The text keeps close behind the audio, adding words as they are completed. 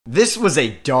This was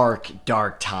a dark,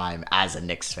 dark time as a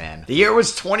Knicks fan. The year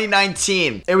was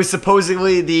 2019. It was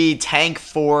supposedly the tank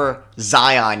for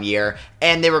Zion year,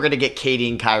 and they were going to get KD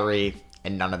and Kyrie,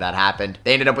 and none of that happened.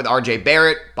 They ended up with RJ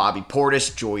Barrett, Bobby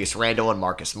Portis, Julius Randle, and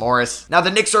Marcus Morris. Now,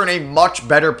 the Knicks are in a much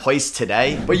better place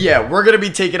today. But yeah, we're going to be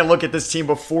taking a look at this team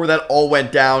before that all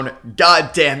went down.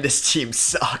 God damn, this team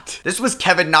sucked. This was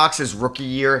Kevin Knox's rookie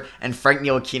year and Frank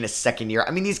Ntilikina's second year. I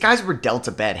mean, these guys were dealt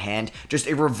a bad hand. Just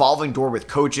a revolving door with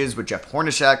coaches with Jeff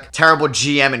Hornacek, terrible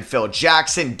GM and Phil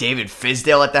Jackson, David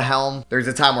Fizdale at the helm. There's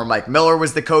a time where Mike Miller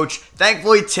was the coach.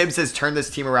 Thankfully, Tibbs has turned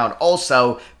this team around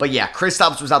also. But yeah,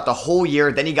 Kristaps was out the whole year.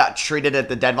 Then he got traded at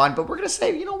the deadline, but we're going to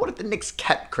say, you know, what if the Knicks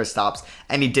kept Kristaps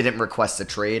and he didn't request a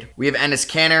trade? We have Enes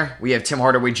Kanter. We have Tim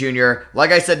Hardaway Jr.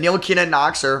 Like I said, Ntilikina and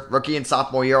Knox are rookie and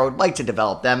sophomore year. I would like to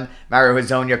develop them. Mario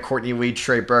Hezonja, Courtney Lee,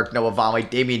 Trey Burke, Noah Vonleh,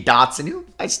 Damian Dotson, who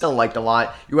I still liked a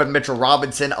lot. You have Mitchell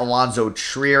Robinson, Alonzo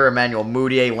Trier, Emmanuel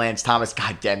Mudiay, Lance Thomas.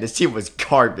 God damn, this team was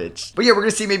garbage. But yeah, we're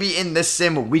going to see maybe in this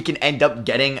sim, we can end up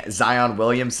getting Zion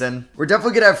Williamson. We're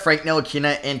definitely going to have Frank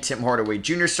Ntilikina and Tim Hardaway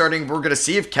Jr. starting. We're going to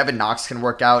see if Kevin Knox can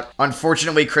work out.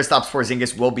 Unfortunately, Kristaps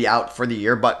Porzingis will be out for the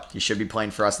year, but he should be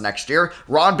playing for us next year.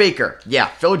 Ron Baker. Yeah,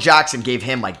 Phil Jackson gave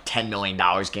him like $10 million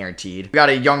guaranteed. We got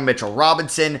a young Mitchell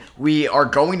Robinson. We are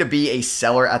going to be a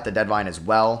seller at the deadline as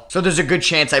well. So there's a good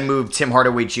chance I move Tim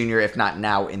Hardaway Jr., if not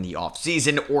now in the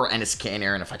offseason, or Enes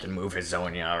Kanter, and if I can move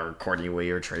Hezonja or Courtney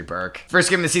Lee or Trey Burke. First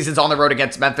game of the season's on the road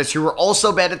against Memphis, who were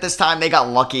also bad at this time. They got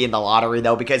lucky in the lottery,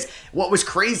 though, because what was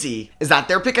crazy is that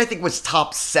their pick, I think, was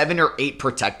top 7 or 8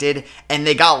 protected, and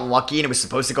they got lucky, and it was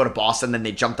supposed to go to Boston, then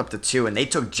they jumped up to 2, and they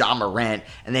took Ja Morant,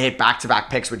 and they hit back-to-back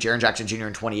picks with Jaren Jackson Jr.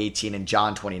 in 2018 and Ja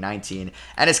in 2019.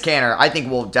 Enes Kanter, I think,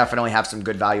 will definitely have some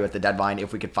good value at the deadline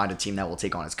if we could find a team that will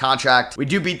take on his contract. We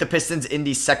do beat the Pistons in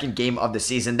the second game of the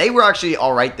season. They were actually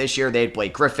all right this year. They had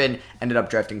Blake Griffin, ended up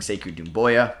drafting Sekou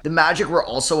Doumbouya. The Magic were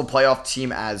also a playoff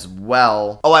team as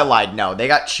well. Oh, I lied. No, they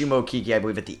got Chuma Okeke, I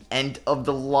believe, at the end of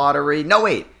the lottery. No,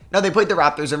 wait. No, they played the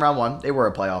Raptors in round 1. They were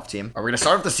a playoff team. Are we going to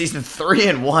start off the season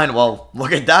 3-1? Well,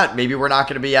 look at that. Maybe we're not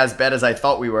going to be as bad as I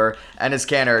thought we were. Enes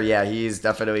Kanter, yeah, he's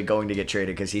definitely going to get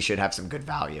traded because he should have some good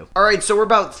value. All right, so we're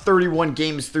about 31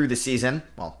 games through the season.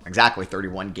 Well, exactly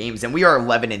 31 games, and we are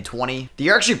 11-20. The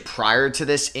year actually prior to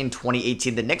this in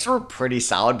 2018, the Knicks were pretty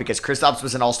solid because Kristaps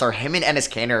was an all-star. Him and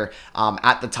Enes Kanter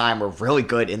at the time were really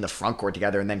good in the front court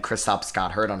together, and then Kristaps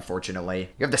got hurt, unfortunately.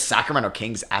 You have the Sacramento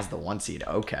Kings as the 1 seed.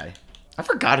 Okay. I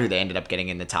forgot who they ended up getting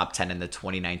in the top 10 in the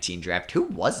 2019 draft. Who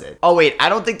was it? Oh, wait. I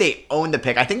don't think they owned the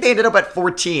pick. I think they ended up at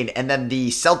 14, and then the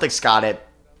Celtics got it,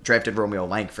 drafted Romeo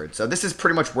Langford. So this is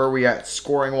pretty much where we are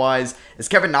scoring-wise. Is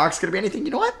Kevin Knox going to be anything?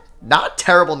 You know what? Not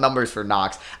terrible numbers for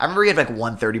Knox. I remember he had like a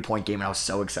 130-point game, and I was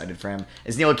so excited for him.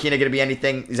 Is Ntilikina going to be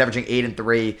anything? He's averaging 8 and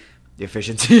 3. The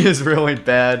efficiency is really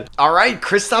bad. All right,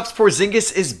 Kristaps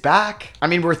Porzingis is back. I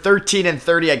mean, we're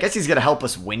 13-30. I guess he's going to help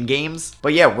us win games.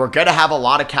 But yeah, we're going to have a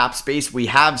lot of cap space. We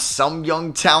have some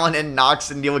young talent in Knox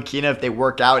and Ntilikina if they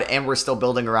work out, and we're still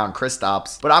building around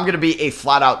Kristaps. But I'm going to be a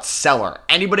flat-out seller.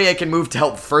 Anybody I can move to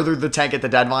help further the tank at the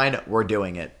deadline, we're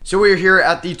doing it. So we're here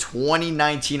at the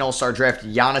 2019 All-Star Draft.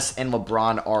 Giannis and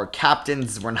LeBron are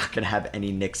captains. We're not going to have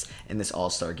any Knicks in this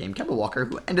All-Star game. Kemba Walker,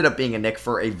 who ended up being a Knick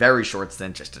for a very short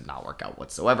stint, just did not work out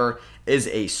whatsoever, is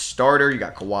a starter. You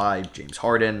got Kawhi, James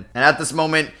Harden, and at this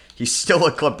moment, he's still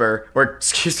a Clipper, or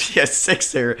excuse me, a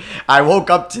Sixer. I woke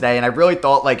up today and I really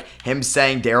thought like him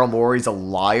saying Daryl Morey's a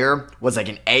liar was like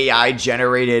an AI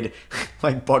generated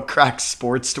like butt crack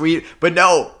sports tweet, but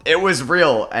no, it was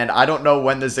real, and I don't know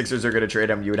when the Sixers are going to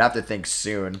trade him. You would have to think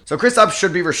soon. So Kristaps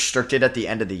should be restricted at the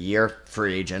end of the year,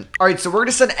 free agent. All right, so we're going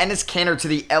to send Enes Kanter to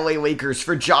the LA Lakers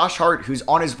for Josh Hart, who's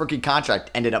on his rookie contract,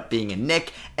 ended up being a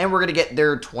Knick, and we're going to get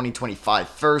their 2025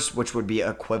 first, which would be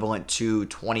equivalent to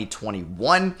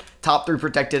 2021. Top 3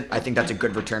 protected. I think that's a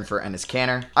good return for Enes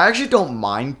Kanter. I actually don't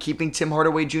mind keeping Tim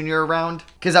Hardaway Jr. around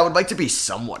because I would like to be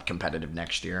somewhat competitive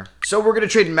next year. So we're going to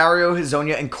trade Mario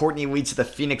Hezonja and Courtney Lee to the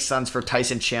Phoenix Suns for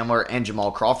Tyson Chandler and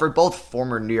Jamal Crawford, both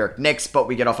former New York Knicks, but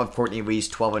we get off of Courtney Lee's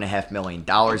 $12.5 million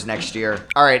next year.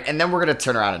 All right, and then we're going to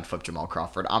turn around and flip Jamal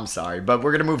Crawford. I'm sorry, but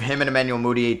we're going to move him and Emmanuel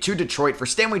Mudiay to Detroit for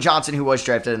Stanley Johnson, who was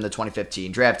drafted in the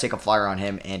 2015 draft. Take a flyer on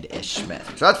him and Ish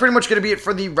Smith. So that's pretty much going to be it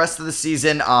for the rest of the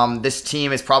season. This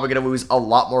team is probably going to lose a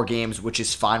lot more games, which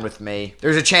is fine with me.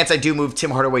 There's a chance I do move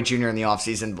Tim Hardaway Jr. in the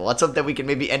offseason, but let's hope that we can maybe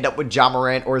maybe end up with Ja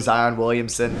Morant or Zion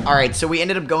Williamson. All right, so we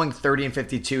ended up going 30 and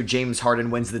 52. James Harden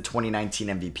wins the 2019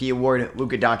 MVP award.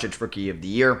 Luka Doncic Rookie of the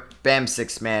Year. Bam,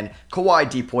 sixth man. Kawhi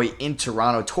Depoy in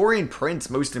Toronto. Taurean Prince,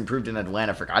 most improved in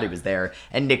Atlanta. Forgot he was there.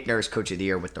 And Nick Nurse, Coach of the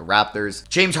Year with the Raptors.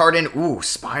 James Harden,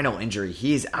 spinal injury.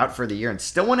 He's out for the year and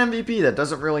still won MVP. That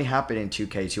doesn't really happen in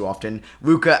 2K too often.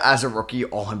 Luka as a rookie,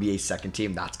 All-NBA second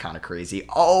team. That's kind of crazy.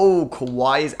 Oh,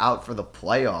 Kawhi is out for the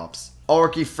playoffs.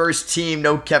 All-rookie first team,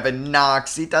 no Kevin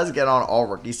Knox. He does get on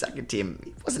all-rookie second team.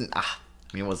 He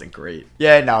wasn't great.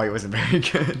 Yeah, no, he wasn't very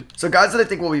good. So guys that I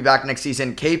think will be back next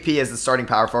season, KP as the starting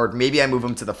power forward. Maybe I move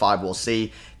him to the 5, we'll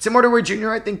see. Tim Hardaway Jr.,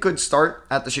 I think, could start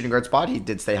at the shooting guard spot. He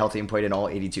did stay healthy and played in all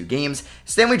 82 games.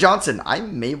 Stanley Johnson, I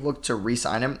may look to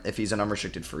re-sign him if he's an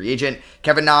unrestricted free agent.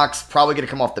 Kevin Knox, probably going to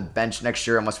come off the bench next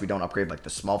year unless we don't upgrade like the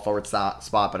small forward spot.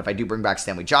 But if I do bring back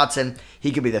Stanley Johnson,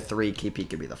 he could be the 3, KP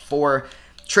could be the 4.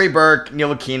 Trey Burke,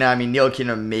 Ntilikina. I mean,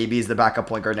 Ntilikina maybe is the backup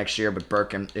point guard next year, but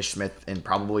Burke and Ish Smith and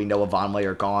probably Noah Vonleh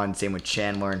are gone. Same with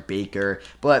Chandler and Baker.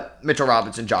 But Mitchell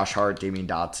Robinson, Josh Hart, Damian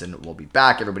Dotson will be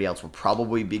back. Everybody else will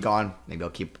probably be gone. Maybe I'll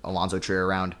keep Alonzo Trier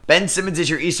around. Ben Simmons is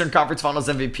your Eastern Conference Finals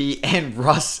MVP, and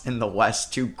Russ in the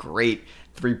West. 2 great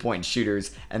three-point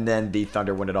shooters, and then the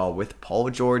Thunder win it all with Paul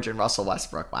George and Russell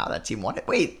Westbrook. Wow, that team won it.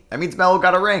 Wait, that means Melo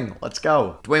got a ring. Let's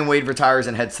go. Dwayne Wade retires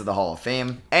and heads to the Hall of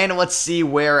Fame. And let's see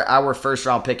where our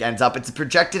first-round pick ends up. It's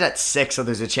projected at 6, so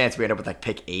there's a chance we end up with like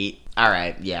pick 8. All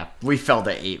right, yeah, we fell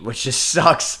to 8, which just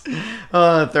sucks.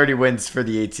 30 wins for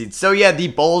the 8 seed. So yeah, the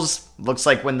Bulls, looks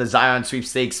like when the Zion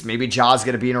sweepstakes, maybe Ja's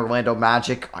going to be an Orlando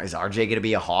Magic. Is RJ going to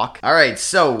be a Hawk? All right,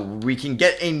 so we can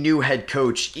get a new head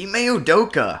coach, Ime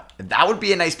Udoka. That would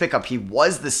be a nice pickup. He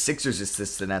was the Sixers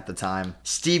assistant at the time.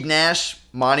 Steve Nash,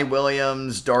 Monty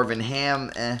Williams, Darvin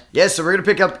Ham, Yeah, so we're going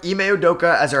to pick up Ime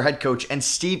Udoka as our head coach and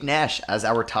Steve Nash as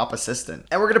our top assistant.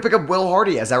 And we're going to pick up Will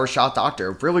Hardy as our shot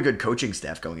doctor. Really good coaching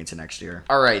staff going into next year.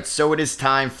 All right, so it is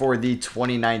time for the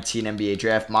 2019 NBA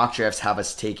draft. Mock drafts have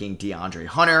us taking DeAndre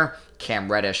Hunter,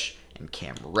 Cam Reddish, and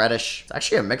Cam Reddish. It's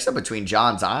actually a mix-up between Ja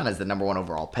and Zion as the #1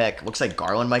 overall pick. Looks like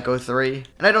Garland might go 3.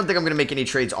 And I don't think I'm going to make any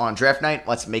trades on draft night.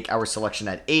 Let's make our selection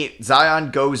at 8. Zion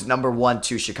goes #1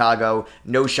 to Chicago.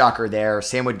 No shocker there.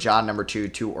 Same with Ja,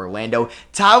 #2 to Orlando.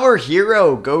 Tyler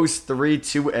Hero goes 3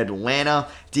 to Atlanta.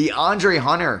 DeAndre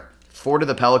Hunter, 4 to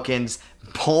the Pelicans.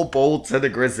 Bol Bol to the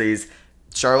Grizzlies.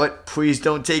 Charlotte, please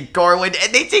don't take Garland.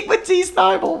 And they take Matisse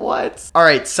Thybulle. What? All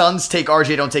right, Suns take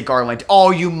RJ, don't take Garland.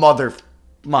 Oh, you mother...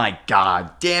 My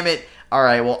God, damn it. All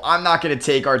right, well, I'm not going to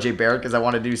take RJ Barrett because I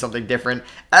want to do something different.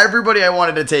 Everybody I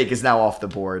wanted to take is now off the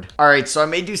board. All right, so I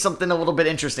may do something a little bit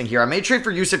interesting here. I may trade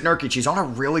for Yusuf Nurkic. He's on a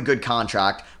really good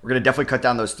contract. We're going to definitely cut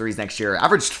down those 3s next year.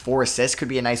 Averaged 4 assists. Could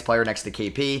be a nice player next to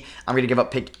KP. I'm going to give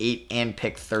up pick 8 and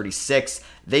pick 36.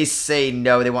 They say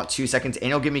no. They want 2 seconds, and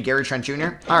he'll give me Gary Trent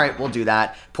Jr. All right, we'll do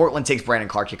that. Portland takes Brandon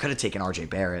Clark. You could have taken RJ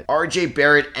Barrett. RJ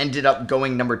Barrett ended up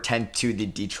going #10 to the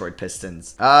Detroit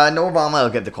Pistons. Noah Vonleh will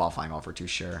get the qualifying offer to,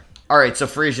 sure. All right, so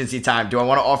free agency time. Do I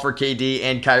want to offer KD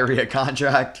and Kyrie a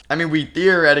contract? I mean, we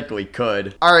theoretically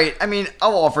could. All right, I mean,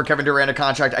 I'll offer Kevin Durant a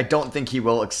contract. I don't think he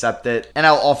will accept it. And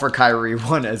I'll offer Kyrie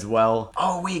one as well.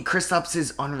 Oh, wait, Kristaps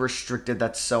is unrestricted.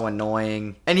 That's so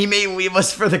annoying. And he may leave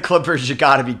us for the Clippers. You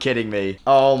gotta be kidding me.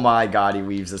 Oh my God, he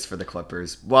leaves us for the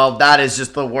Clippers. Well, that is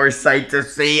just the worst sight to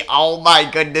see. Oh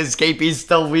my goodness, KP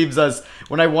still leaves us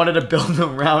when I wanted to build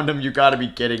around him. You gotta be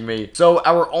kidding me. So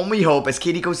our only hope is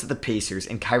KD goes to the Pacers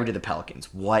and Kyrie to the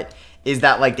Pelicans. What? Is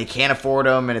that like they can't afford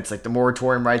him and it's like the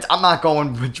moratorium rights? I'm not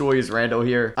going with Julius Randle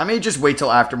here. I may just wait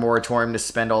till after moratorium to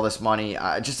spend all this money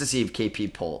just to see if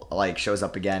KP shows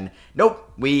up again.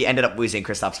 Nope. We ended up losing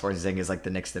Kristaps Porzingis like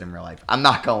the Knicks did in real life. I'm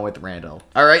not going with Randle.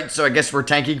 All right, so I guess we're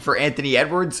tanking for Anthony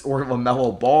Edwards or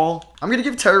LaMelo Ball. I'm going to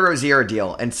give Terry Rozier a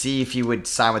deal and see if he would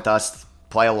sign with us.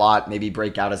 Play a lot, maybe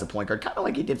break out as a point guard, kind of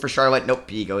like he did for Charlotte. Nope,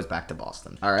 he goes back to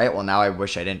Boston. All right, well, now I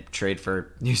wish I didn't trade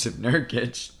for Yusuf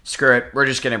Nurkic. Screw it. We're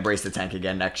just going to embrace the tank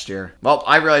again next year. Well,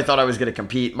 I really thought I was going to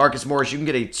compete. Marcus Morris, you can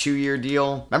get a 2-year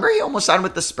deal. Remember he almost signed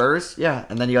with the Spurs? Yeah,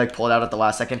 and then he pulled out at the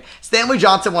last second. Stanley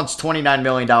Johnson wants $29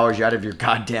 million. You're out of your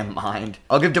goddamn mind.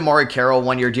 I'll give DeMarre Carroll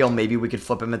a 1-year deal. Maybe we could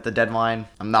flip him at the deadline.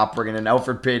 I'm not bringing in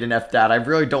Elfrid Payton F that. I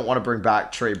really don't want to bring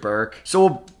back Trey Burke. So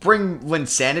we'll bring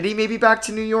Linsanity maybe back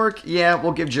to New York. Yeah,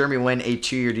 we'll give Jeremy Lin a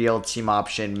 2-year deal, team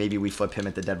option. Maybe we flip him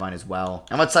at the deadline as well.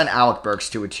 And let's sign Alec Burks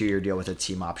to a 2-year deal with a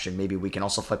team option. Maybe we can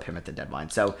also flip him at the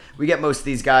deadline. So we get most of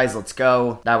these guys. Let's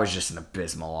go. That was just an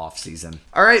abysmal offseason.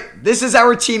 All right, this is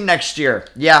our team next year.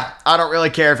 Yeah, I don't really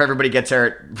care if everybody gets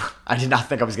hurt. I did not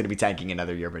think I was going to be tanking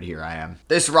another year, but here I am.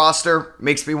 This roster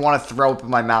makes me want to throw up in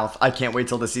my mouth. I can't wait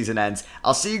till the season ends.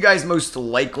 I'll see you guys most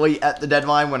likely at the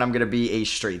deadline when I'm going to be a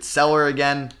straight seller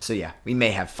again. So yeah, we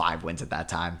may have 5 wins at that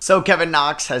time. So Kevin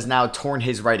Knox has now torn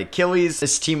his right Achilles.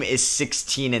 This team is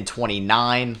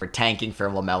 16-29. We're tanking for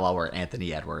LaMelo or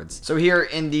Anthony Edwards. So here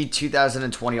in the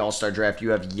 2020 All-Star Draft,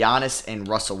 you have Giannis and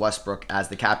Russell Westbrook as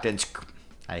the captains.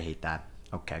 I hate that.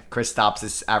 Okay, Kristaps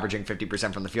is averaging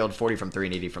 50% from the field, 40 from 3,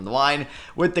 and 80 from the line.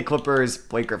 With the Clippers,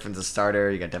 Blake Griffin's a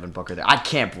starter. You got Devin Booker there. I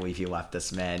can't believe he left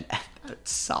this, man. That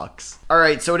sucks. All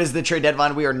right, so it is the trade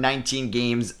deadline. We are 19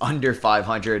 games under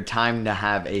 500. Time to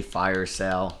have a fire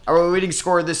sale. Our leading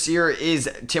scorer this year is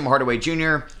Tim Hardaway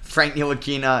Jr., Frank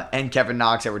Ntilikina, and Kevin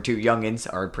Knox. Our 2 youngins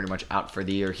are pretty much out for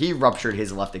the year. He ruptured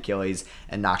his left Achilles,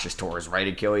 and Knox just tore his right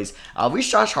Achilles. At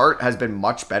least Josh Hart has been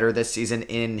much better this season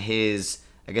in his...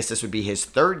 I guess this would be his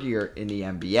 3rd year in the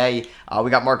NBA. We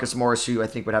got Marcus Morris, who I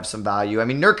think would have some value. I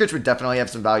mean, Nurkic would definitely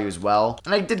have some value as well.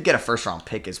 And I did get a 1st-round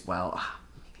pick as well.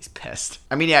 He's pissed.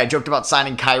 I mean, yeah, I joked about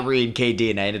signing Kyrie and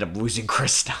KD, and I ended up losing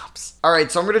Kristaps. All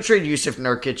right, so I'm going to trade Jusuf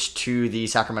Nurkic to the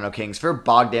Sacramento Kings for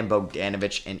Bogdan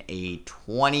Bogdanovic and a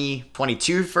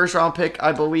 2022 1st-round pick,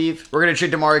 I believe. We're going to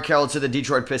trade DeMar Carroll to the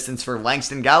Detroit Pistons for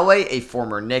Langston Galloway, a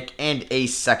former Knick, and a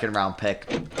 2nd-round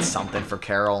pick. Something for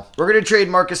Carroll. We're going to trade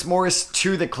Marcus Morris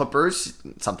to the Clippers,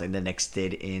 something the Knicks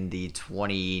did in the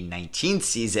 2019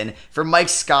 season, for Mike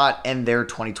Scott and their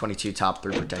 2022 top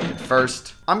 3 protected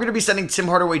 1st. I'm going to be sending Tim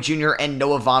Hardaway Jr. and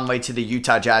Noah Vonleh to the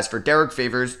Utah Jazz for Derek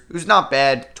Favors, who's not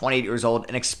bad, 28 years old,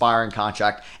 an expiring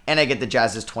contract, and I get the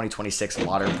Jazz's 2026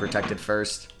 lottery protected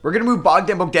 1st. We're going to move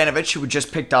Bogdan Bogdanovic, who we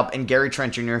just picked up, and Gary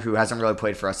Trent Jr., who hasn't really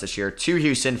played for us this year, to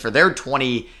Houston for their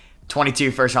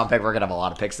 2022 1st-round pick. We're going to have a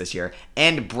lot of picks this year.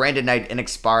 And Brandon Knight, an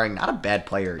expiring, not a bad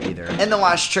player either. And the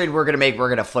last trade we're going to make, we're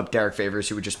going to flip Derek Favors,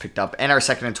 who we just picked up, and our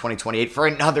 2nd in 2028 for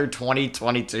another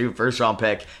 2022 1st-round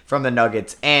pick from the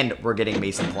Nuggets. And we're getting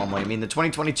Mason Plumlee. I mean, the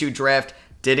 2022 draft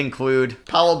did include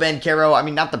Paolo Banchero. I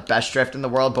mean, not the best draft in the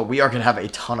world, but we are going to have a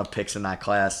ton of picks in that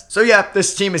class. So yeah,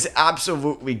 this team is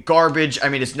absolutely garbage. I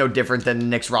mean, it's no different than the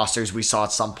Knicks rosters we saw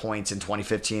at some points in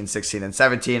 2015, 16, and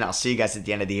 17. I'll see you guys at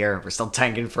the end of the year. We're still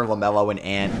tanking for LaMelo and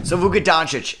Ant. So Luka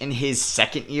Doncic, in his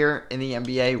 2nd year in the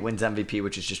NBA, wins MVP,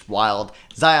 which is just wild.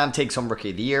 Zion takes home Rookie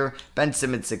of the Year. Ben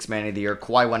Simmons, 6th Man of the Year.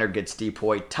 Kawhi Leonard gets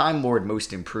DPOY. Time Lord,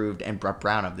 Most Improved. And Brett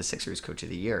Brown of the Sixers, Coach of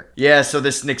the Year. Yeah, so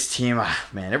this Knicks team,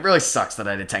 man, it really sucks that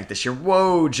I had to tank this year.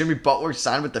 Whoa, Jimmy Butler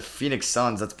signed with the Phoenix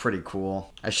Suns. That's pretty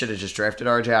cool. I should have just drafted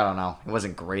RJ. I don't know. It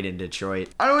wasn't great in Detroit.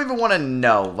 I don't even want to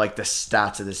know, like, the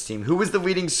stats of this team. Who was the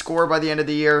leading scorer by the end of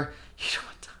the year?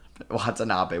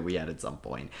 Watanabe we had at some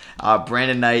point.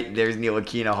 Brandon Knight, there's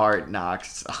Ntilikina, Hart,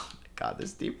 Knox. Oh my God,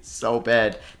 this team is so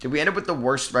bad. Did we end up with the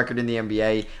worst record in the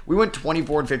NBA? We went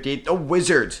 24-58. The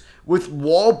Wizards with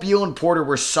Wall, Beal, and Porter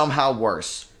were somehow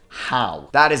worse. How?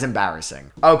 That is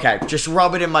embarrassing. Okay, just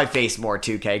rub it in my face more,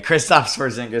 2K. Kristaps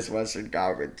Porzingis, Western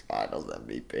Conference Finals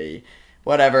MVP.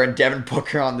 Whatever. And Devin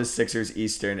Booker on the Sixers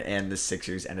Eastern, and the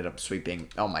Sixers ended up sweeping.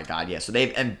 Oh my God, yeah. So they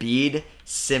have Embiid,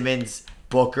 Simmons,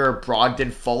 Booker,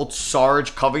 Brogdon, Fultz,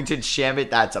 Sarge, Covington, Shamet.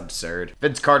 That's absurd.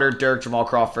 Vince Carter, Dirk, Jamal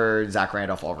Crawford, Zach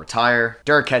Randolph all retire.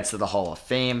 Dirk heads to the Hall of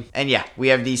Fame. And yeah, we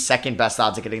have the 2nd best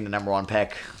odds of getting the #1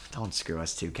 pick. Don't screw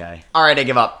us, 2K. All right, I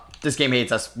give up. This game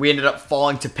hates us. We ended up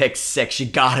falling to pick 6. You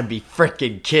gotta be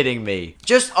freaking kidding me.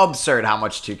 Just absurd how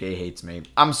much 2K hates me.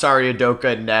 I'm sorry,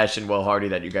 Udoka, Nash, and Will Hardy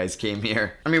that you guys came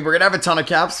here. I mean, we're gonna have a ton of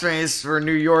cap space for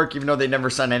New York, even though they never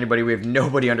signed anybody. We have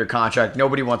nobody under contract.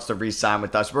 Nobody wants to re-sign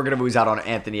with us. We're gonna lose out on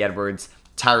Anthony Edwards,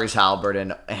 Tyrese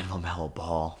Halliburton, and LaMelo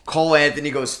Ball. Cole Anthony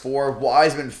goes 4.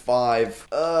 Wiseman 5.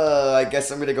 I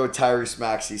guess I'm going to go Tyrese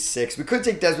Maxey 6. We could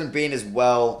take Desmond Bane as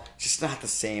well. Just not the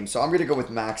same. So I'm going to go with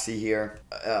Maxey here.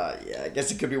 Yeah, I guess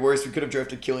it could be worse. We could have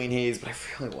drafted Killian Hayes, but I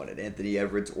really wanted Anthony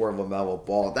Edwards or LaMelo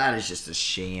Ball. That is just a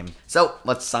shame. So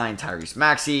let's sign Tyrese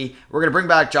Maxey. We're going to bring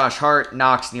back Josh Hart,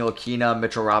 Knox, Ntilikina,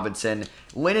 Mitchell Robinson,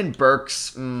 Lennon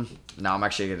Burks. No, I'm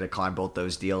actually going to decline both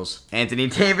those deals. Anthony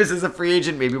Davis is a free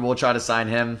agent. Maybe we'll try to sign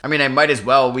him. I mean, I might as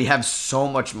well. We have so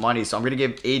much money. So I'm going to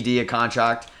give AD a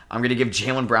contract. I'm going to give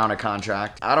Jaylen Brown a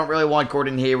contract. I don't really want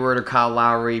Gordon Hayward or Kyle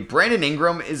Lowry. Brandon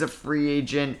Ingram is a free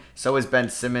agent. So is Ben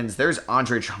Simmons. There's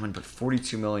Andre Drummond, but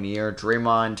 $42 million a year.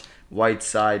 Draymond,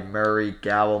 Whiteside, Murray,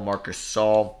 Gallo, Marcus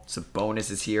Saul. Sabonis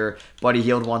is here. Buddy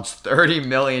Hield wants $30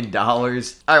 million. All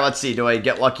right, let's see. Do I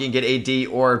get lucky and get AD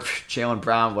or Jaylen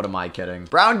Brown? What am I kidding?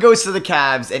 Brown goes to the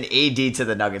Cavs and AD to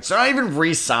the Nuggets. They're not even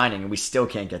re-signing, and we still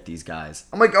can't get these guys.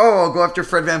 I'm like, oh, I'll go after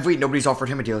Fred VanVleet. Nobody's offered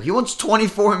him a deal. He wants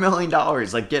 $24 million.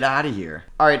 Like, get out of here.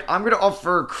 All right, I'm going to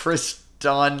offer Chris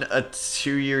done a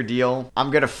 2-year deal.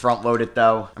 I'm going to front load it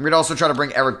though. I'm going to also try to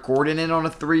bring Eric Gordon in on a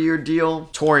 3-year deal.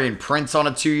 Taurean Prince on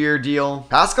a 2-year deal.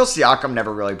 Pascal Siakam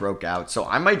never really broke out, so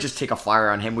I might just take a flyer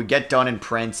on him. We get Dunn and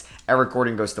Prince. Eric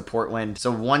Gordon goes to Portland.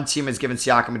 So one team has given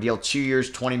Siakam a deal, 2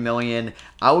 years, $20 million.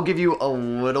 I will give you a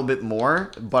little bit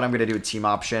more, but I'm going to do a team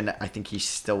option. I think he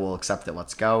still will accept it.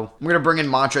 Let's go. I'm going to bring in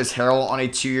Montrezl Harrell on a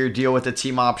 2-year deal with a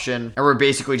team option. And we're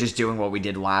basically just doing what we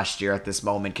did last year at this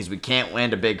moment because we can't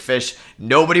land a big fish.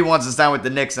 Nobody wants to sign with the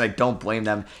Knicks, and I don't blame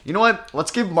them. You know what?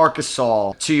 Let's give Marcus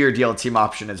Gasol 2-year deal team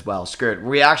option as well. Screw it.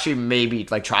 We actually maybe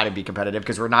try to be competitive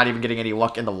because we're not even getting any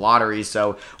luck in the lottery,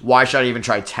 so why should I even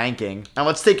try tanking? And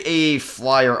let's take a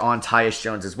flyer on Tyus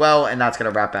Jones as well, and that's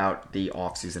going to wrap out the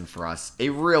offseason for us. A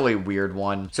really weird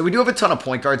one. So we do have a ton of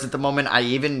point guards at the moment. I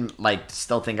even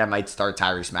still think I might start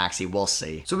Tyrese Maxey. We'll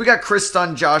see. So we got Chris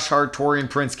Dunn, Josh Hart, Taurean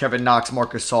Prince, Kevin Knox,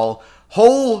 Marcus Gasol.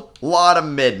 Whole lot of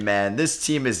mid, man. This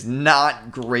team is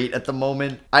not great at the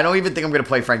moment. I don't even think I'm going to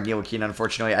play Frank Ntilikina,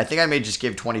 unfortunately. I think I may just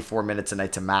give 24 minutes a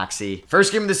night to Maxey.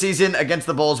 First game of the season against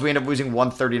the Bulls, we end up losing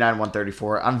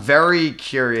 139-134. I'm very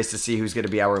curious to see who's going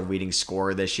to be our leading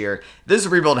scorer this year. This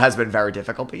rebuild has been very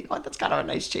difficult, but you know what? That's kind of a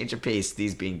nice change of pace,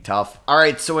 these being tough. All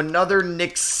right, so another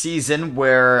Knicks season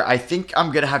where I think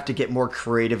I'm going to have to get more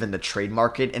creative in the trade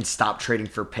market and stop trading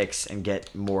for picks and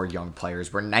get more young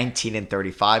players. We're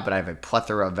 19-35, but I have a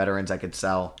plethora of veterans I could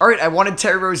sell. All right, I wanted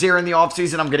Terry Rozier in the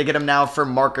offseason. I'm going to get him now for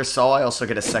Marc Gasol. I also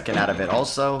get a second out of it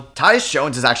also. Tyus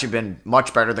Jones has actually been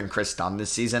much better than Chris Dunn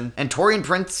this season. And Taurean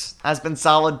Prince has been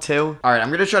solid too. All right, I'm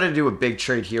going to try to do a big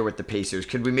trade here with the Pacers.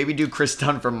 Could we maybe do Chris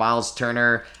Dunn for Miles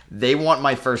Turner? They want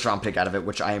my first round pick out of it,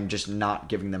 which I am just not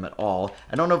giving them at all.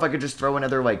 I don't know if I could just throw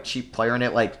another cheap player in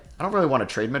it. I don't really want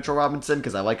to trade Mitchell Robinson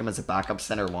because I like him as a backup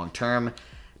center long term.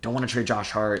 Don't want to trade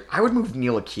Josh Hart. I would move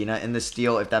Ntilikina in this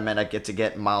deal if that meant I get to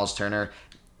get Miles Turner.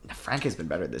 Frank has been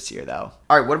better this year, though.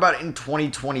 All right, what about in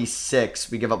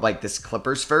 2026? We give up, this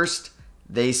Clippers first?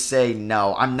 They say,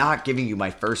 no, I'm not giving you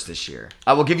my first this year.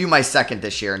 I will give you my second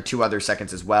this year and 2 other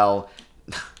seconds as well.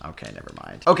 Okay, never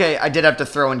mind. Okay, I did have to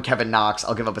throw in Kevin Knox.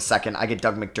 I'll give up a second. I get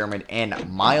Doug McDermott and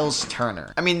Miles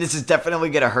Turner. I mean, this is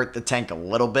definitely going to hurt the tank a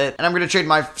little bit. And I'm going to trade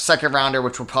my second rounder,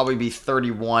 which will probably be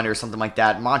 31 or something like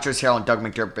that. Montrezl Harrell and Doug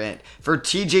McDermott for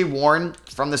TJ Warren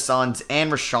from the Suns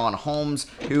and Rashawn Holmes,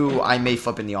 who I may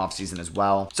flip in the offseason as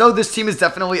well. So this team is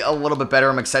definitely a little bit better.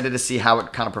 I'm excited to see how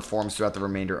it kind of performs throughout the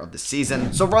remainder of the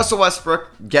season. So Russell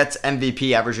Westbrook gets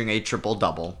MVP, averaging a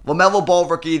triple-double. LaMelo Ball,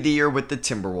 Rookie of the Year with the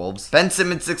Timberwolves. Ben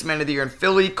Simmons, 6th Man of the Year in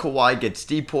Philly. Kawhi gets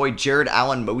Depoy. Jared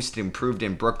Allen, Most Improved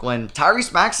in Brooklyn.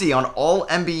 Tyrese Maxey on all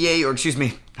NBA, or excuse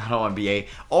me, not all NBA,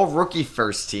 all rookie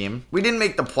first team. We didn't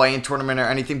make the play-in tournament or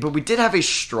anything, but we did have a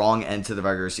strong end to the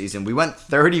regular season. We went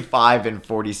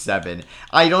 35-47.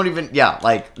 I don't even,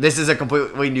 this is a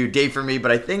completely new day for me,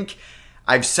 but I think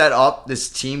I've set up this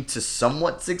team to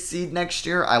somewhat succeed next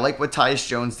year. I like what Tyus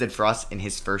Jones did for us in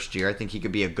his first year. I think he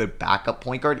could be a good backup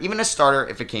point guard, even a starter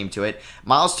if it came to it.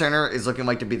 Miles Turner is looking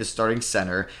like to be the starting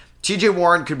center. TJ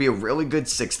Warren could be a really good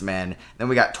 6th man. Then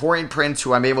we got Taurean Prince,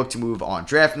 who I may look to move on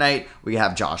draft night. We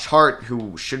have Josh Hart,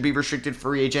 who should be restricted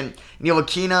free agent.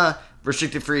 Ntilikina,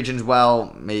 restricted free agent as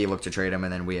well. May look to trade him.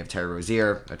 And then we have Terry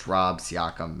Rozier. That's Rob,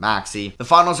 Siakam, Maxey. The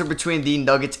finals are between the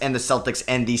Nuggets and the Celtics,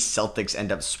 and the Celtics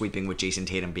end up sweeping with Jason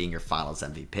Tatum being your finals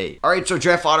MVP. All right, so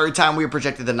draft lottery time. We are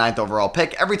projected the 9th overall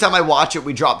pick. Every time I watch it,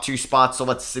 we drop 2 spots, so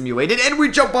let's simulate it. And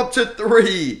we jump up to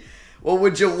 3. Well,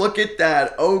 would you look at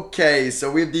that? Okay,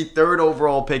 so we have the 3rd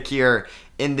overall pick here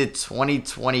in the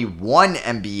 2021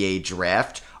 NBA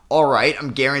draft. All right,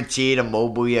 I'm guaranteed a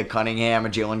Mobley, a Cunningham, a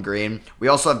Jalen Green. We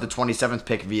also have the 27th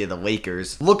pick via the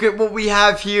Lakers. Look at what we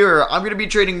have here. I'm going to be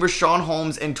trading Rashawn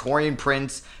Holmes and Taurean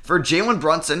Prince for Jalen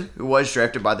Brunson, who was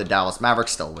drafted by the Dallas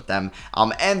Mavericks, still with them,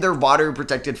 and their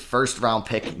lottery-protected 1st-round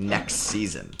pick next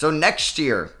season. So next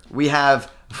year, we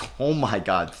have, oh my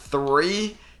God,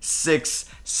 3, 6,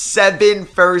 7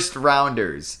 first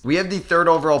rounders. We have the 3rd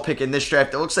overall pick in this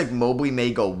draft. It looks like Mobley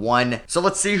may go 1. So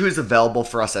let's see who's available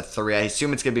for us at 3. I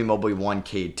assume it's going to be Mobley 1,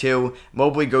 Cade 2.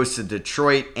 Mobley goes to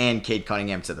Detroit and Cade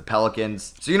Cunningham to the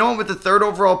Pelicans. So you know what? With the 3rd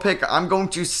overall pick, I'm going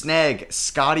to snag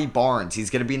Scotty Barnes. He's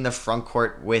going to be in the front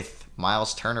court with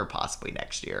Miles Turner possibly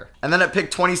next year. And then at pick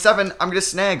 27, I'm going to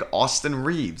snag Austin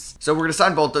Reeves. So we're going to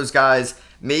sign both those guys.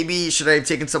 Maybe should I have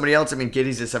taken somebody else? I mean,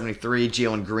 Giddey's at 73.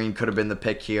 Jalen Green could have been the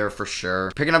pick here for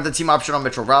sure. Picking up the team option on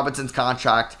Mitchell Robinson's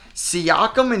contract.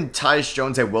 Siakam and Tyus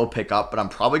Jones I will pick up, but I'm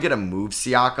probably going to move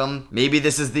Siakam. Maybe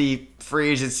this is the free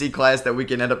agency class that we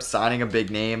can end up signing a big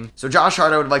name. So Josh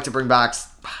Hart I would like to bring back.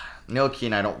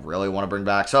 Ntilikina I don't really want to bring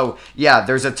back. So, yeah,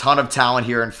 there's a ton of talent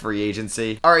here in free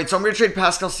agency. All right, so I'm going to trade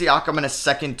Pascal Siakam in a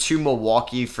second to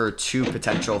Milwaukee for 2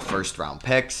 potential first-round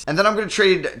picks. And then I'm going to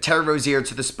trade Terry Rozier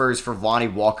to the Spurs for Lonnie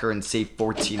Walker and save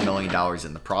 $14 million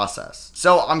in the process.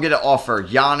 So, I'm going to offer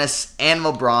Giannis and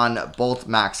LeBron both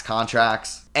max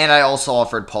contracts. And I also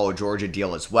offered Paul George a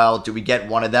deal as well. Do we get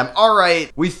one of them? All right,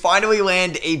 we finally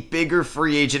land a bigger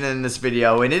free agent in this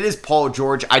video, and it is Paul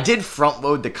George. I did front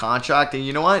load the contract, and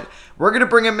you know what? We're going to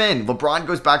bring him in. LeBron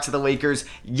goes back to the Lakers.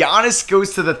 Giannis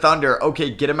goes to the Thunder. Okay,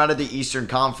 get him out of the Eastern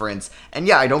Conference. And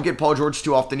yeah, I don't get Paul George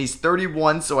too often. He's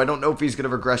 31, so I don't know if he's going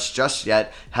to regress just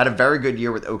yet. Had a very good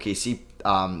year with OKC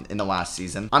in the last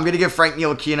season. I'm going to give Frank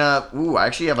Ntilikina, ooh, I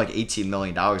actually have like $18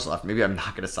 million left. Maybe I'm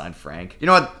not going to sign Frank. You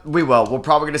know what? We will. We're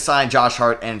probably going to sign Josh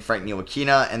Hart and Frank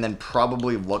Ntilikina and then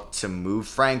probably look to move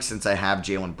Frank since I have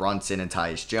Jalen Brunson and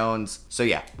Tyus Jones. So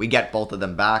yeah, we get both of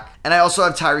them back. And I also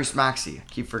have Tyrese Maxey. I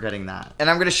keep forgetting that. And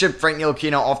I'm going to ship Frank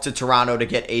Ntilikina off to Toronto to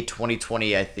get a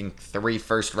 2020, I think, 3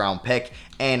 first-round pick.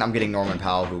 And I'm getting Norman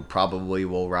Powell, who probably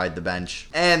will ride the bench.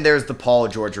 And there's the Paul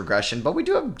George regression. But we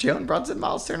do have Jalen Brunson,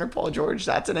 Miles Turner, Paul George.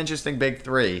 That's an interesting big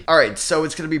 3. All right, so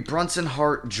it's going to be Brunson,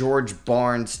 Hart, George,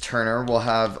 Barnes, Turner. We'll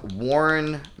have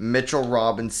Warren, Mitchell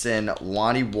Robinson,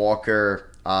 Lonnie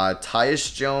Walker,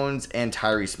 Tyus Jones, and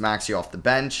Tyrese Maxey off the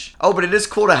bench. Oh, but it is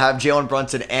cool to have Jalen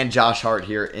Brunson and Josh Hart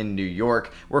here in New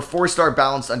York. We're 4-star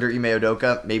balanced under Ime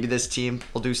Udoka. Maybe this team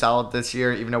will do solid this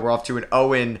year, even though we're off to an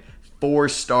 0-4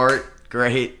 start.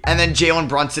 Great. And then Jalen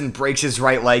Brunson breaks his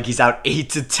right leg. He's out 8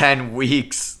 to 10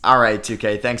 weeks. All right,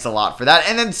 2K. Thanks a lot for that.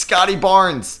 And then Scotty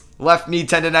Barnes, left knee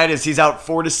tendonitis. He's out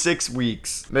 4 to 6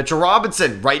 weeks. Mitchell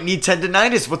Robinson, right knee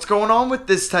tendonitis. What's going on with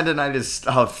this tendonitis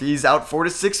stuff? He's out 4 to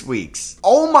 6 weeks.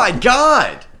 Oh my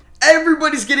God.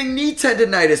 Everybody's getting knee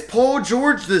tendonitis. Paul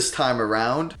George this time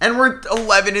around. And we're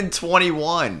 11 and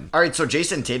 21. All right, so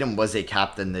Jason Tatum was a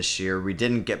captain this year. We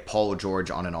didn't get Paul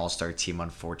George on an all-star team,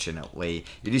 unfortunately.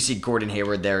 You do see Gordon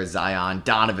Hayward there, Zion,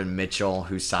 Donovan Mitchell,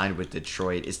 who signed with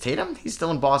Detroit. Is Tatum? He's still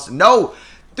in Boston. No!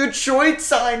 Detroit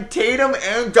signed Tatum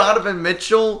and Donovan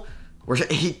Mitchell. We're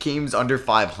 8 games under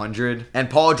 500.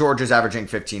 And Paul George is averaging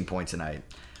 15 points a night.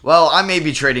 Well, I may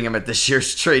be trading him at this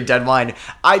year's trade deadline.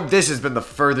 This has been the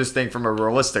furthest thing from a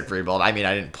realistic rebuild. I mean,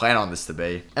 I didn't plan on this to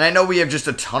be. And I know we have just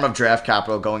a ton of draft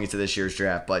capital going into this year's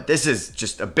draft, but this is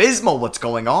just abysmal what's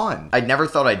going on. I never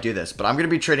thought I'd do this, but I'm going to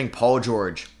be trading Paul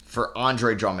George for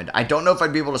Andre Drummond. I don't know if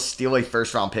I'd be able to steal a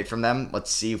first-round pick from them.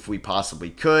 Let's see if we possibly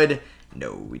could.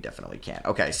 No, we definitely can't.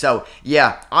 Okay, so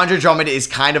yeah, Andre Drummond is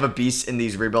kind of a beast in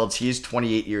these rebuilds. He's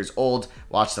 28 years old.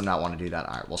 Watch them not want to do that.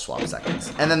 All right, we'll swap seconds.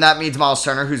 And then that means Miles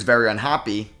Turner, who's very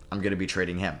unhappy. I'm going to be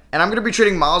trading him. And I'm going to be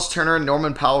trading Miles Turner and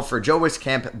Norman Powell for Joe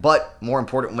Wieskamp, but more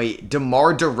importantly,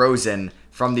 DeMar DeRozan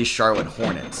from the Charlotte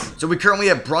Hornets. So we currently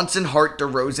have Brunson, Hart,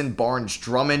 DeRozan, Barnes,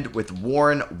 Drummond with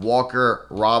Warren, Walker,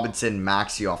 Robinson,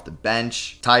 Maxey off the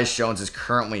bench. Tyus Jones is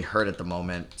currently hurt at the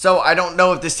moment. So I don't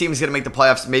know if this team is going to make the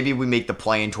playoffs. Maybe we make the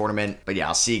play-in tournament. But yeah,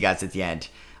 I'll see you guys at the end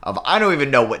of, I don't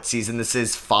even know what season this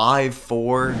is,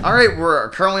 5-4. All right, we're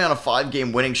currently on a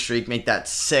 5-game winning streak. Make that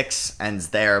 6, ends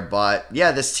there. But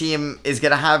yeah, this team is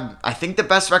going to have, I think, the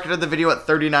best record of the video at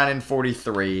 39 and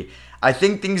 43. I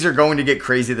think things are going to get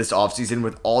crazy this offseason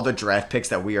with all the draft picks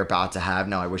that we are about to have.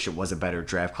 Now, I wish it was a better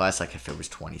draft class, like if it was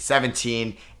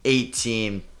 2017,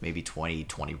 18, maybe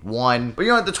 2021. But you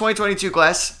know what? The 2022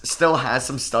 class still has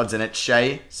some studs in it.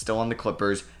 Shea, still on the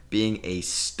Clippers, being a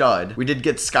stud. We did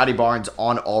get Scotty Barnes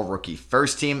on all-rookie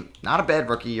first team. Not a bad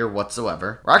rookie year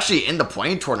whatsoever. We're actually in the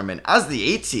play-in tournament as the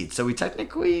 8 seed, so we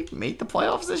technically made the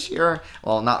playoffs this year.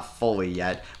 Well, not fully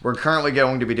yet. We're currently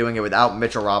going to be doing it without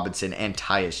Mitchell Robinson and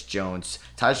Tyus Jones.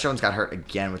 Tyus Jones got hurt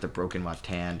again with a broken left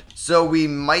hand. So we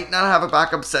might not have a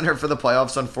backup center for the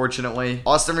playoffs, unfortunately.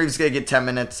 Austin Reeves is going to get 10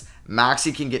 minutes.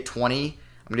 Maxey can get 20.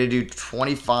 I'm going to do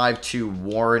 25 to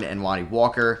Warren and Lonnie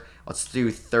Walker. Let's do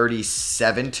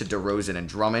 37 to DeRozan and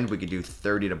Drummond. We could do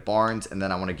 30 to Barnes, and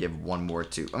then I want to give one more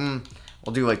to...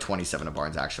 we'll do like 27 to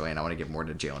Barnes, actually, and I want to give more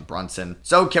to Jalen Brunson.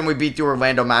 So, can we beat the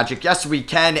Orlando Magic? Yes, we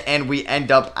can, and we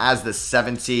end up as the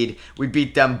 7th seed. We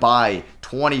beat them by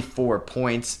 24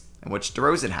 points. In which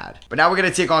DeRozan had. But now we're going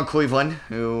to take on Cleveland,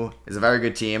 who is a very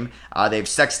good team. They have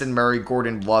Sexton, Murray,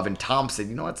 Gordon, Love, and Thompson.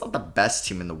 You know, it's not the best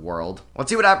team in the world. Let's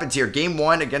see what happens here. Game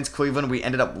 1 against Cleveland, we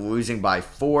ended up losing by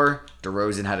 4.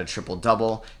 DeRozan had a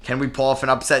triple-double. Can we pull off an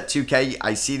upset, 2K?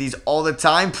 I see these all the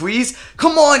time. Please?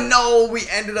 Come on, no! We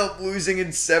ended up losing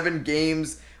in 7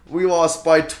 games. We lost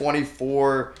by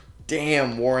 24.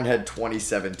 Damn, Warren had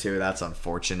 27 too. That's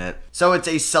unfortunate. So it's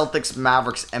a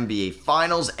Celtics-Mavericks NBA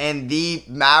Finals, and the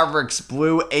Mavericks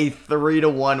blew a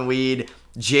 3-1 lead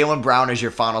Jaylen Brown as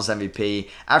your finals MVP.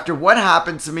 After what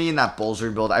happened to me in that Bulls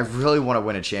rebuild, I really want to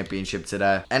win a championship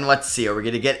today. And let's see, are we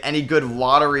going to get any good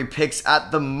lottery picks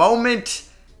at the moment?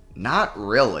 Not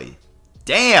really.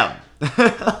 Damn.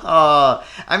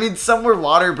 I mean, some were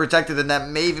lottery protected, and that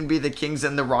may even be the Kings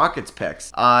and the Rockets picks.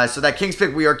 So that Kings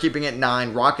pick we are keeping at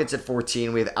 9, Rockets at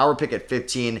 14. We have our pick at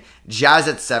 15, Jazz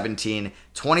at 17,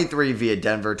 23 via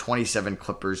Denver, 27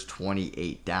 Clippers,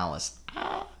 28 Dallas.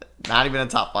 Not even a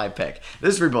top 5 pick.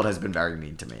 This rebuild has been very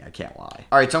mean to me. I can't lie.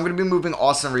 All right, so I'm going to be moving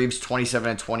Austin Reeves 27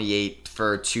 and 28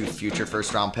 for 2 future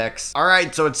first round picks. All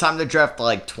right, so it's time to draft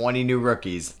like 20 new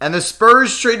rookies. And the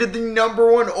Spurs traded the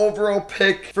 #1 overall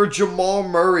pick for Jamal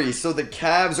Murray. So the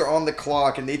Cavs are on the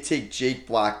clock and they take Jake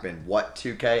Blackman. What,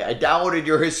 2K? I downloaded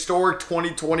your historic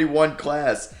 2021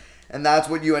 class. And that's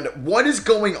what you end up. What is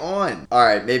going on? All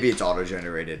right, maybe it's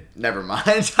auto-generated. Never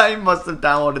mind. I must have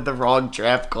downloaded the wrong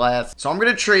draft class. So I'm going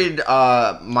to trade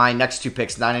my next 2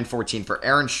 picks, 9 and 14, for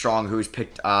Aaron Strong, who's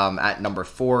picked at number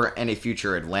 4, and a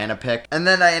future Atlanta pick. And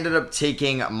then I ended up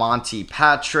taking Monty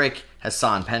Patrick,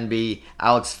 Hassan Penby,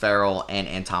 Alex Farrell, and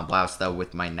Anton Blasdell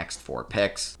with my next 4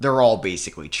 picks. They're all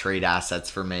basically trade assets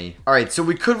for me. All right, so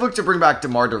we could look to bring back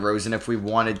DeMar DeRozan if we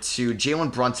wanted to.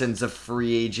 Jalen Brunson's a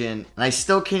free agent, and I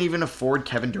still can't even afford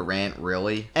Kevin Durant,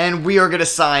 really. And we are going to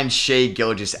sign Shai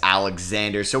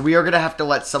Gilgeous-Alexander, so we are going to have to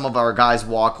let some of our guys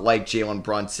walk like Jalen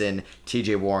Brunson,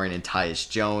 TJ Warren, and Tyus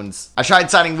Jones. I tried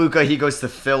signing Luka. He goes to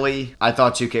Philly. I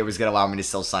thought 2K was going to allow me to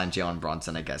still sign Jalen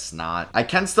Brunson. I guess not. I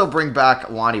can still bring back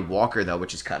Lonnie Walker, though,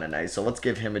 which is kind of nice. So let's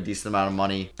give him a decent amount of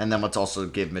money. And then let's also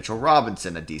give Mitchell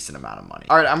Robinson a decent amount of money.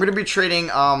 All right, I'm going to be trading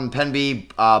Penby,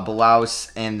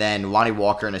 Balaus, and then Lonnie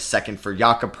Walker in a second for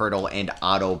Jakob Poeltl and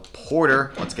Otto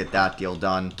Porter. Let's get that deal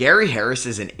done. Gary Harris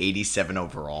is an 87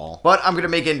 overall. But I'm going to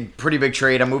make a pretty big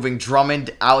trade. I'm moving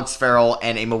Drummond, Alex Farrell,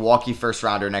 and a Milwaukee first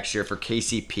rounder next year for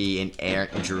KCP and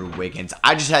Andrew Wiggins.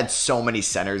 I just had so many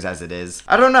centers as it is.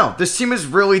 I don't know. This team is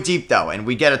really deep, though, and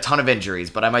we get a ton of injuries,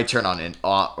 but I might turn on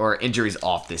injuries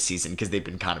off this season because they've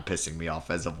been kind of pissing me off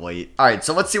as of late. All right,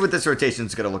 so let's see what this rotation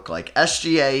is going to look like.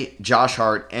 SGA, Josh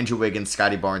Hart, Andrew Wiggins,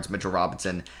 Scotty Barnes, Mitchell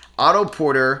Robinson, Otto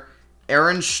Porter,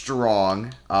 Aaron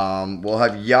Strong. We'll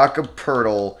have Jakob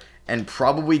Poeltl and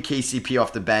probably KCP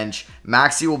off the bench.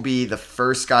 Maxey will be the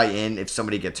first guy in if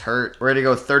somebody gets hurt. We're going to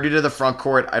go 30 to the front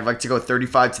court. I'd like to go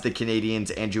 35 to the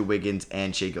Canadians, Andrew Wiggins,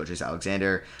 and Shai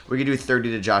Gilgeous-Alexander. We can do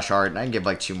 30 to Josh Hart, and I can give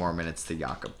like 2 more minutes to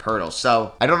Jakob Poeltl.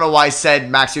 So I don't know why I said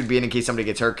Maxey would be in case somebody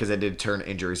gets hurt, because I did turn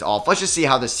injuries off. Let's just see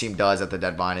how this team does at the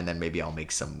deadline, and then maybe I'll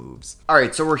make some moves. All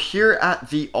right, so we're here at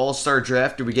the All-Star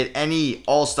Draft. Do we get any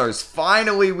All-Stars?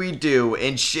 Finally, we do.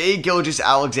 And Shai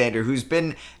Gilgeous-Alexander, who's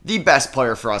been the best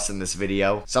player for us in this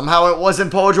video. Somehow it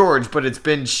wasn't Paul George, but it's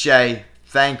been Shai.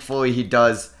 Thankfully, he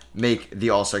does make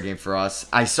the All-Star game for us.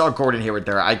 I saw Gordon Hayward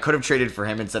there. I could have traded for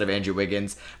him instead of Andrew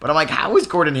Wiggins, but I'm like, how is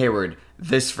Gordon Hayward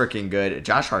this freaking good?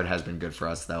 Josh Hart has been good for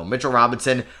us, though. Mitchell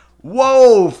Robinson.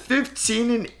 Whoa,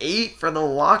 15 and 8 for the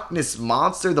Loch Ness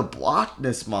Monster, the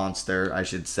Blockness Monster, I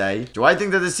should say. Do I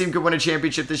think that this team could win a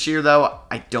championship this year, though?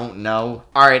 I don't know.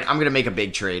 All right, I'm going to make a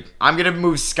big trade. I'm going to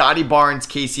move Scotty Barnes,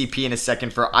 KCP in a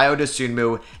second for Ayo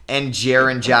Dosunmu and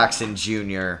Jaren Jackson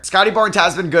Jr. Scotty Barnes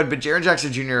has been good, but Jaren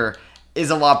Jackson Jr. is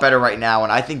a lot better right now,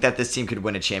 and I think that this team could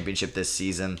win a championship this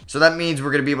season. So that means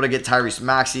we're going to be able to get Tyrese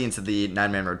Maxey into the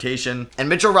 9-man rotation. And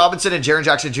Mitchell Robinson and Jaren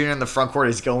Jackson Jr. in the front court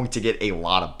is going to get a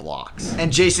lot of blocks.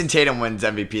 And Jason Tatum wins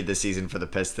MVP this season for the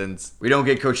Pistons. We don't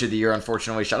get Coach of the Year,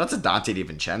 unfortunately. Shout out to Dante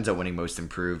DiVincenzo winning Most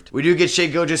Improved. We do get Shai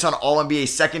Gilgeous on All-NBA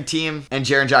second team, and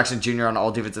Jaren Jackson Jr. on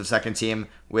All-Defensive second team,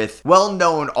 with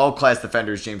well-known all-class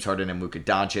defenders James Harden and Luka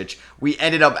Doncic. We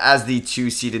ended up as the 2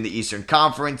 seed in the Eastern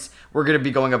Conference. We're going to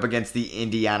be going up against the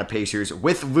Indiana Pacers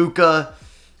with Luka,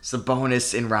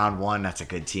 Sabonis in round 1. That's a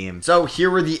good team. So here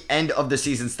were the end of the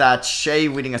season stats. Shai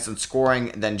leading us in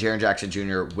scoring, then Jaren Jackson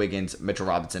Jr., Wiggins, Mitchell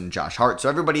Robinson, and Josh Hart. So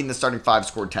everybody in the starting 5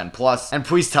 scored 10 plus. And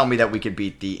please tell me that we could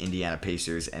beat the Indiana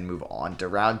Pacers and move on to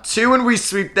round 2 and we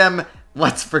sweep them.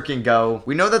 Let's freaking go.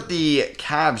 We know that the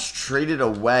Cavs traded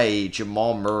away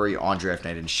Jamal Murray on draft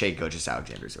night, and Shai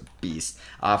Gilgeous-Alexander's a beast,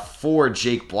 for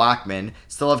Jake Blackman.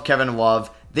 Still have Kevin Love.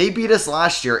 They beat us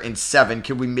last year in 7.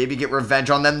 Can we maybe get revenge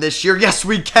on them this year? Yes,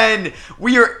 we can.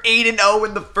 We are 8-0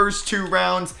 in the first 2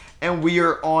 rounds, and we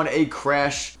are on a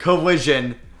crash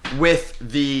collision with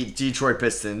the Detroit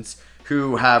Pistons,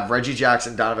 who have Reggie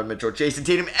Jackson, Donovan Mitchell, Jason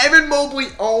Tatum, Evan Mobley.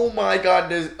 Oh my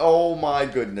goodness. Oh my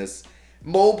goodness.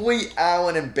 Mobley,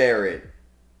 Allen, and Barrett.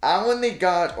 Allen they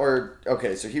got,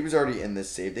 okay, so he was already in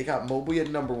this save. They got Mobley at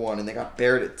number 1, and they got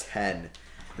Barrett at 10.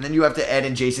 And then you have to add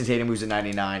in Jason Tatum, who's a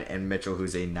 99, and Mitchell,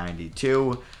 who's a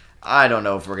 92. I don't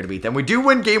know if we're going to beat them. We do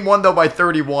win game 1, though, by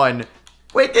 31.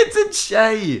 Wiggins and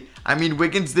Shea. I mean,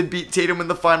 Wiggins did beat Tatum in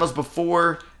the finals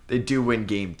before. They do win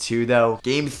game 2, though.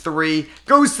 Game 3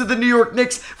 goes to the New York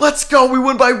Knicks. Let's go. We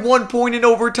win by 1 point in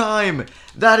overtime.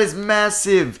 That is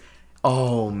massive.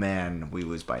 Oh, man. We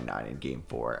lose by 9 in game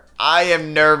 4. I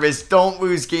am nervous. Don't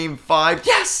lose game 5.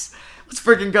 Yes. Let's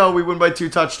freaking go. We win by 2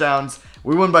 touchdowns.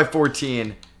 We win by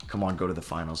 14. Come on, go to the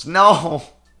finals. No.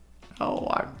 Oh,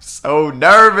 I'm so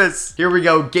nervous. Here we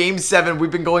go. Game 7.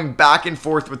 We've been going back and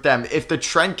forth with them. If the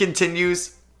trend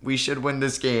continues, we should win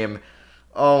this game.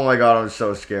 Oh my god, I'm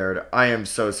so scared. I am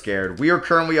so scared. We are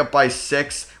currently up by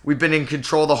 6. We've been in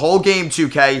control the whole game,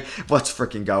 2K. Let's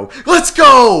freaking go. Let's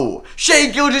go! Shea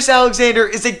Gilgeous-Alexander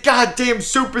is a goddamn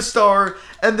superstar,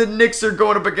 and the Knicks are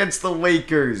going up against the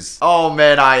Lakers. Oh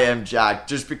man, I am jacked.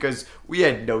 Just because we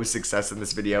had no success in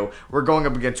this video. We're going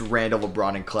up against Randall,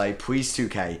 LeBron, and Clay. Please,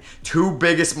 2K. 2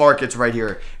 biggest markets right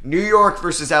here. New York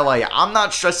versus LA. I'm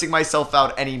not stressing myself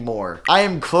out anymore. I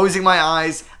am closing my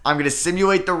eyes. I'm going to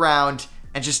simulate the round.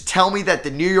 And just tell me that the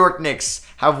New York Knicks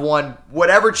have won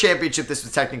whatever championship this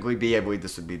would technically be. I believe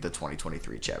this would be the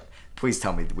 2023 chip. Please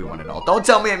tell me that we won it all. Don't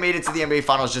tell me I made it to the NBA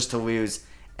Finals just to lose.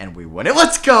 And we won it.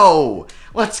 Let's go.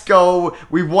 Let's go.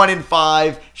 We won in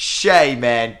 5. Shea,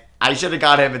 man. I should have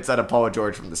got him instead of Paul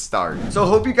George from the start. So I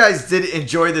hope you guys did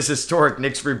enjoy this historic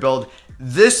Knicks rebuild.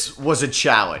 This was a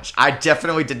challenge. I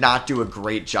definitely did not do a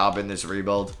great job in this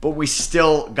rebuild, but we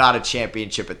still got a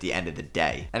championship at the end of the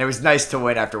day. And it was nice to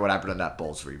win after what happened in that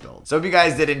Bulls rebuild. So if you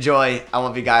guys did enjoy, I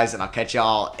love you guys, and I'll catch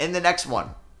y'all in the next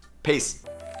one. Peace.